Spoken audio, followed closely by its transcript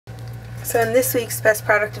So in this week's Best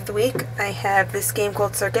Product of the Week, I have this game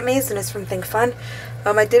called Circuit Maze, and it's from Think Fun.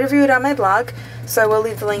 I did review it on my blog, so I will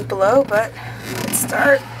leave the link below, but let's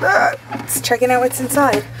start checking out what's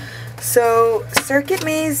inside. So Circuit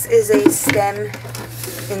Maze is a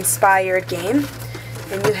STEM-inspired game,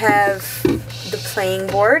 and you have the playing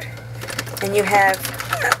board, and you have,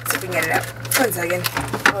 let's see if we can get it out. 1 second.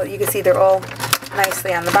 Well, you can see they're all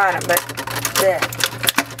nicely on the bottom, but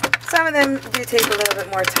some of them do take a little bit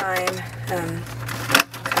more time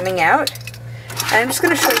coming out. I'm just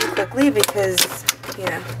going to show you quickly because, you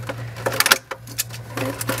know,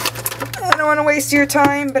 I don't want to waste your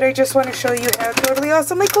time, but I just want to show you how totally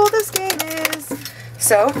awesomely cool this game is.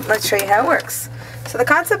 So, let's show you how it works. So the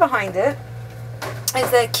concept behind it is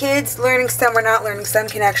that kids learning STEM or not learning STEM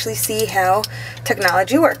can actually see how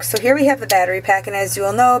technology works. So here we have the battery pack, and as you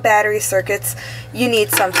all know, battery circuits, you need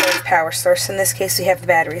some sort of power source. In this case, we have the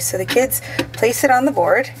battery. So the kids place it on the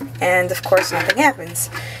board, and of course nothing happens.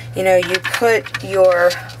 You know, you put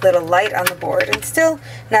your little light on the board, and still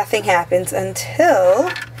nothing happens until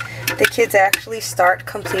the kids actually start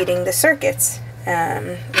completing the circuits.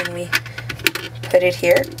 When we put it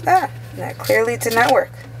here, that clearly did not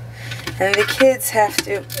work. And the kids have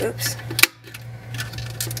to,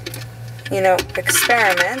 you know,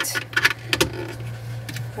 experiment.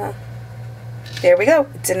 Well, there we go.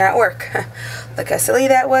 It did not work. Look how silly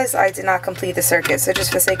that was. I did not complete the circuit. So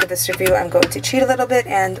just for the sake of this review, I'm going to cheat a little bit,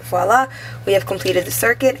 and voila, we have completed the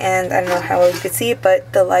circuit. And I don't know how well you could see it,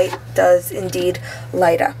 but the light does indeed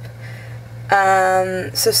light up.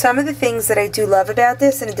 So some of the things that I do love about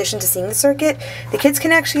this, in addition to seeing the circuit, the kids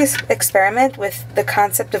can actually experiment with the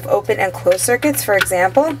concept of open and closed circuits. For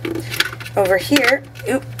example, over here,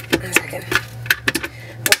 1 second.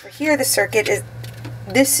 Over here, the circuit is,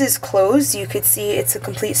 this is closed. You could see it's a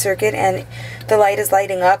complete circuit and the light is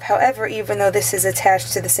lighting up. However, even though this is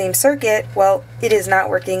attached to the same circuit, well, it is not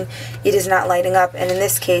working. It is not lighting up, and in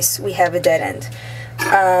this case, we have a dead end.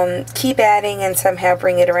 Keep adding and somehow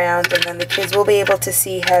bring it around, and then the kids will be able to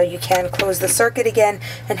see how you can close the circuit again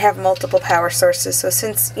and have multiple power sources. So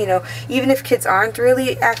since, you know, even if kids aren't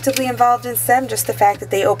really actively involved in STEM, just the fact that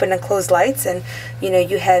they open and close lights, and, you know,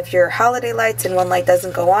 you have your holiday lights and one light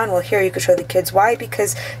doesn't go on, well, here you can show the kids why,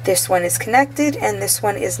 because this one is connected and this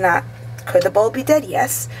one is not. Could the bulb be dead?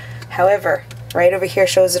 Yes. However, right over here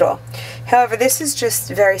shows it all. However, this is just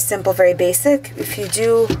very simple, very basic. If you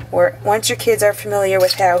do, or once your kids are familiar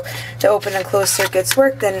with how the open and closed circuits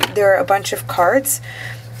work, then there are a bunch of cards.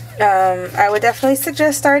 I would definitely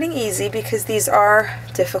suggest starting easy because these are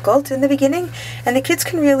difficult in the beginning, and the kids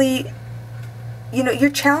can really, you know, you're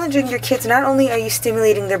challenging your kids. Not only are you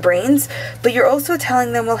stimulating their brains, but you're also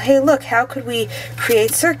telling them, well, hey, look, how could we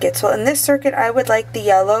create circuits? Well, in this circuit, I would like the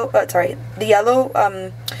yellow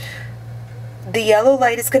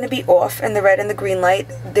light is going to be off, and the red and the green light,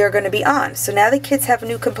 they're going to be on. So now the kids have a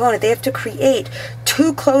new component. They have to create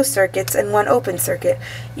 2 closed circuits and 1 open circuit.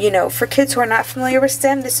 You know, for kids who are not familiar with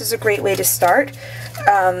STEM, this is a great way to start.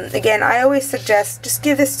 Again, I always suggest just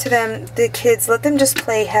give this to them, the kids, let them just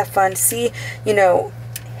play, have fun, see, you know,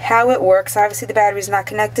 how it works. Obviously the battery's not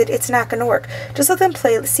connected, it's not going to work. Just let them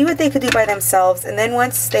play, see what they could do by themselves, and then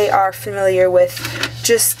once they are familiar with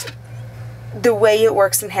just the way it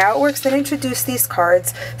works and how it works, then introduce these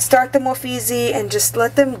cards, start them off easy, and just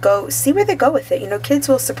let them go, see where they go with it. You know, kids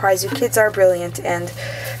will surprise you. Kids are brilliant, and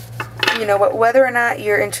you know what, whether or not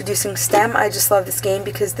you're introducing STEM, I just love this game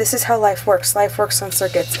because this is how life works. Life works on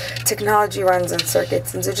circuits. Technology runs on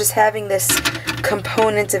circuits, and so just having this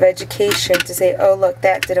component of education to say, oh look,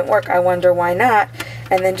 that didn't work, I wonder why not,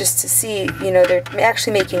 and then just to see, you know, they're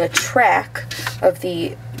actually making a track of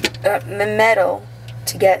the metal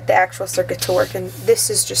to get the actual circuit to work, and this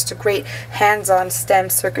is just a great hands-on STEM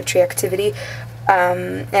circuitry activity.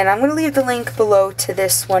 And I'm going to leave the link below to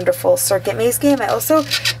this wonderful Circuit Maze game. I also,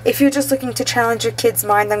 if you're just looking to challenge your kid's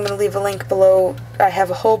mind, I'm going to leave a link below. I have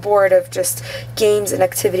a whole board of just games and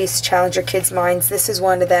activities to challenge your kids' minds. This is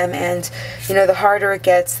one of them, and you know, the harder it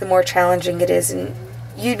gets, the more challenging it is, and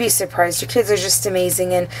you'd be surprised. Your kids are just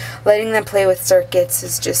amazing, and letting them play with circuits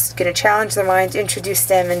is just going to challenge their minds, introduce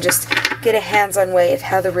them, and just get a hands-on way of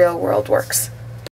how the real world works.